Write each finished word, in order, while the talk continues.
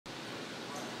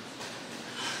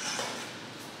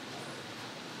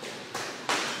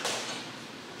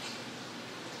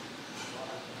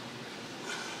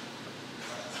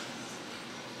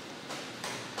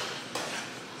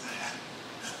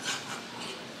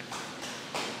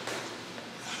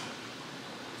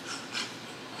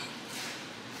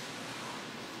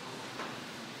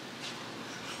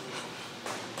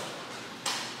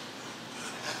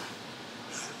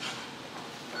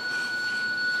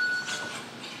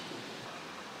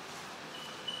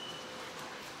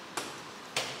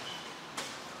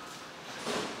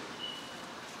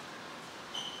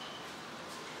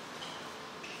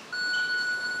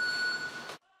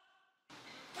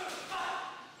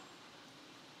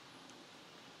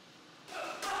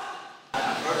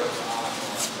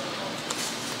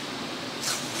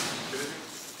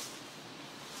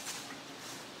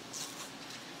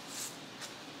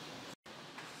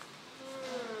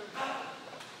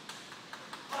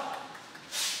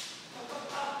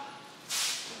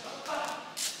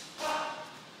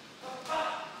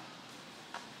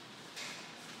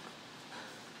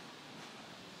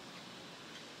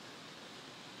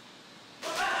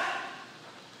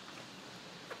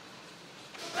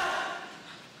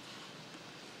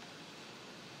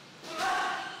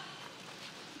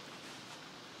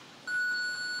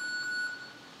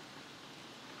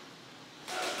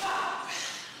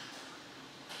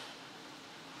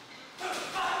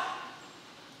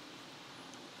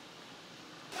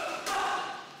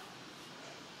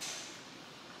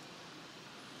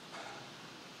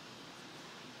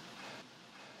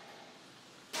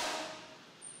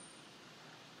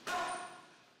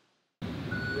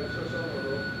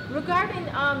Regarding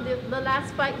the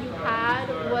last fight you had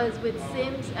was with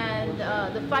Sims, and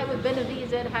the fight with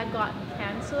Benavidez had gotten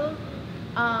canceled.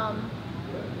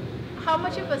 How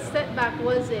much of a setback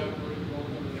was it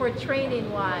for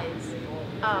training-wise,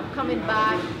 coming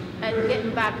back and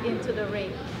getting back into the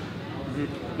ring?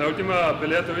 La última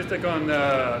pelea tuviste con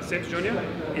Sims Jr.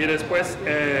 y después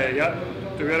ya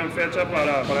tuvieron fecha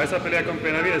para esa pelea con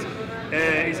Benavidez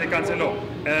y se canceló.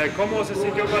 ¿Cómo se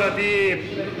sintió para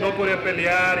ti no poder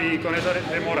pelear y con esa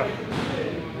demora?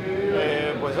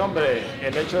 Pues hombre,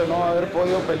 el hecho de no haber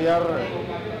podido pelear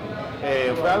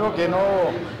fue algo que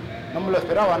no me lo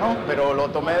esperaba, ¿no? Pero lo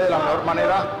tomé de la mejor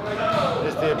manera,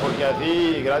 porque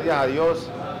así, gracias a Dios,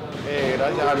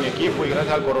 gracias a mi equipo y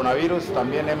gracias al coronavirus,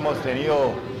 también hemos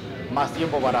tenido más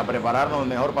tiempo para prepararnos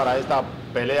mejor para esta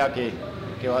pelea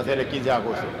que va a ser el 15 de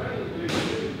agosto.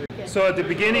 So at the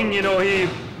beginning, you know,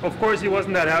 of course he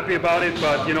wasn't that happy about it,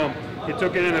 but you know, he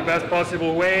took it in the best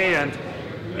possible way, and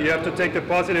you have to take the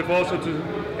positive also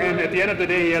and at the end of the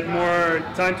day he had more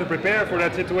time to prepare for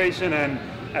that situation and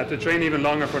had to train even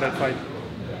longer for that fight.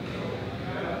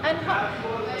 And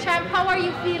Champ, how are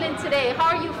you feeling today?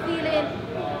 How are you feeling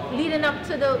leading up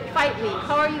to the fight week?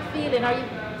 How are you feeling? Are you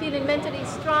feeling mentally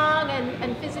strong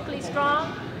and physically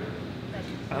strong?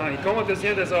 ¿Y cómo te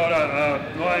sientes ahora?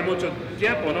 No hay mucho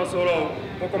tiempo, no solo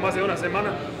poco más de una semana.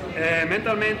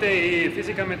 Mentalmente y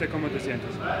físicamente, ¿cómo te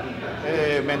sientes?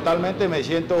 Mentalmente me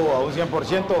siento a un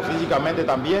 100%, físicamente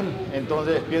también.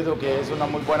 Entonces pienso que es una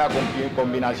muy buena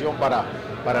combinación para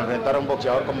enfrentar a un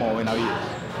boxeador como Benavidez.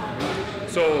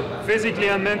 So physically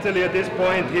and mentally at this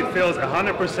point he feels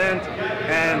 100%,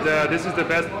 and this is the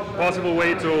best possible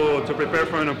way to prepare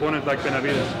for an opponent like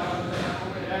Benavidez.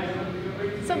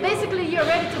 So basically you're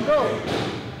ready to go.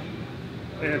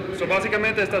 So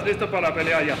básicamente estás listo para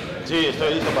pelear ya. Sí,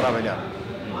 estoy listo para pelear.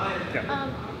 Yeah.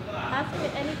 Ask me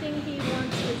anything he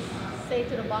wants to say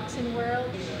to the boxing world,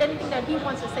 anything that he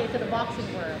wants to say to the boxing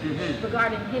world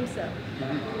regarding himself.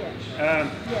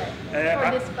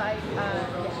 For this fight.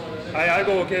 ¿Hay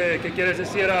algo que quieres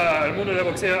decir al mundo del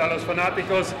boxeo, a los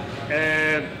fanáticos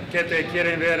que te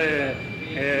quieren ver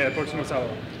el próximo sábado?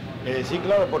 Sí,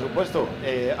 claro, por supuesto.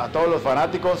 A todos los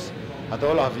fanáticos, a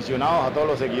todos los aficionados, a todos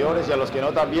los seguidores y a los que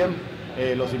no también,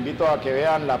 los invito a que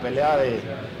vean la pelea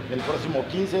del próximo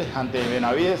 15 ante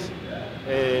Benavidez.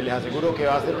 Les aseguro que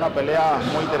va a ser una pelea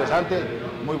muy interesante,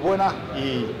 muy buena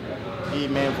y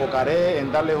me enfocaré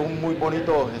en darles un muy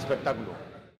bonito espectáculo.